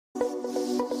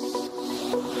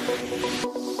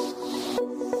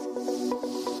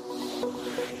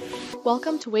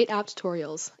Welcome to WaitApp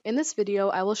Tutorials. In this video,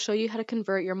 I will show you how to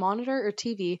convert your monitor or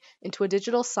TV into a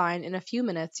digital sign in a few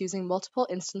minutes using multiple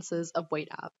instances of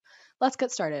WaitApp. Let's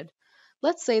get started.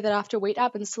 Let's say that after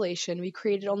WaitApp installation, we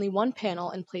created only one panel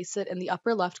and placed it in the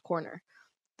upper left corner.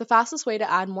 The fastest way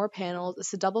to add more panels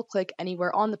is to double-click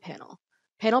anywhere on the panel.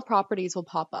 Panel properties will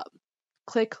pop up.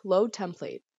 Click Load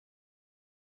Template.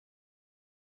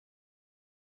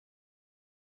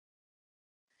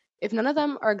 If none of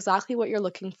them are exactly what you're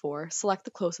looking for, select the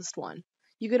closest one.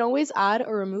 You can always add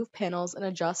or remove panels and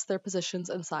adjust their positions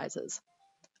and sizes.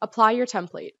 Apply your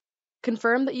template.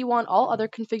 Confirm that you want all other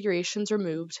configurations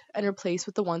removed and replace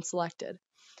with the one selected.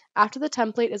 After the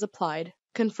template is applied,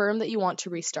 confirm that you want to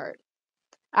restart.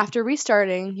 After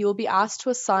restarting, you will be asked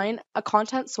to assign a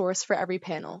content source for every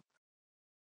panel.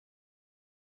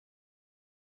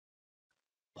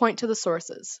 Point to the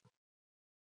sources.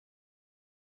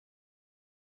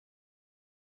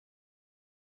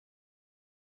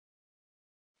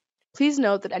 Please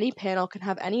note that any panel can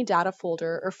have any data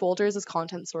folder or folders as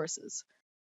content sources.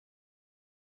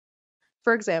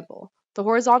 For example, the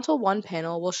horizontal 1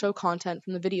 panel will show content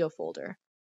from the video folder.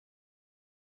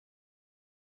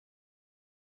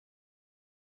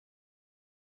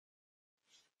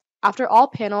 After all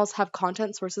panels have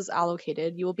content sources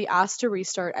allocated, you will be asked to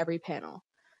restart every panel.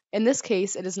 In this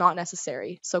case, it is not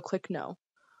necessary, so click No.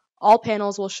 All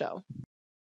panels will show.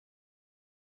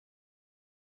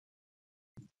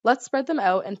 Let's spread them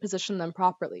out and position them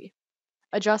properly.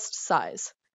 Adjust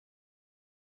size.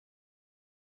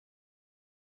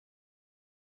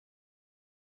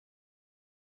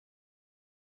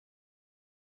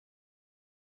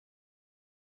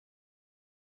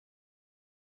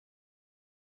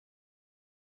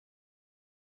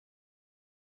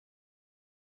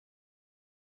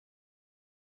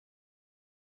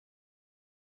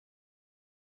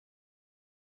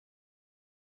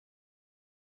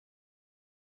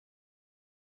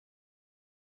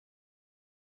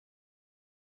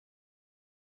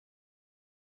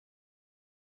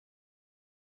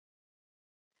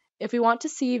 If we want to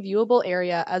see viewable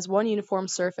area as one uniform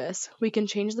surface, we can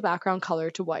change the background color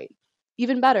to white.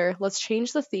 Even better, let's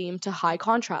change the theme to high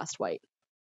contrast white.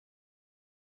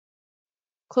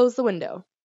 Close the window.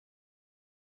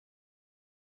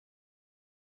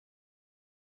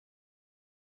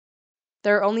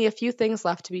 There are only a few things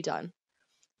left to be done.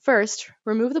 First,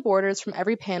 remove the borders from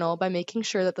every panel by making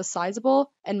sure that the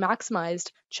sizable and maximized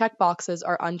checkboxes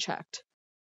are unchecked.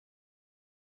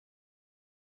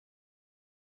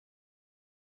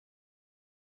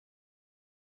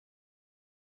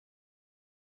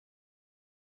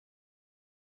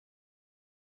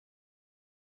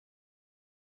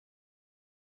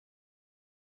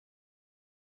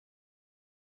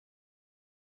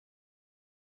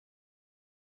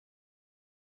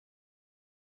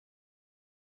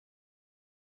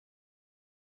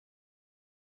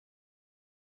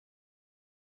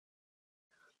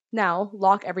 Now,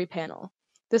 lock every panel.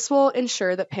 This will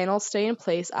ensure that panels stay in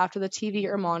place after the TV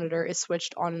or monitor is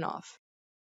switched on and off.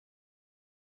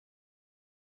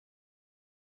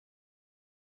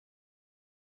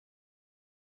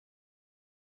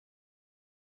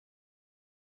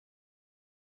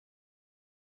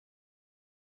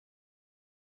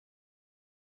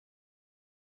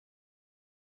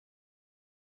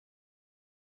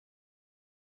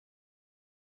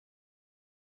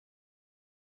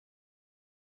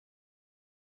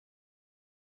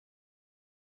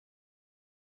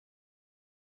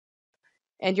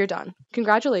 And you're done.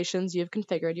 Congratulations, you have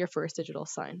configured your first digital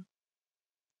sign.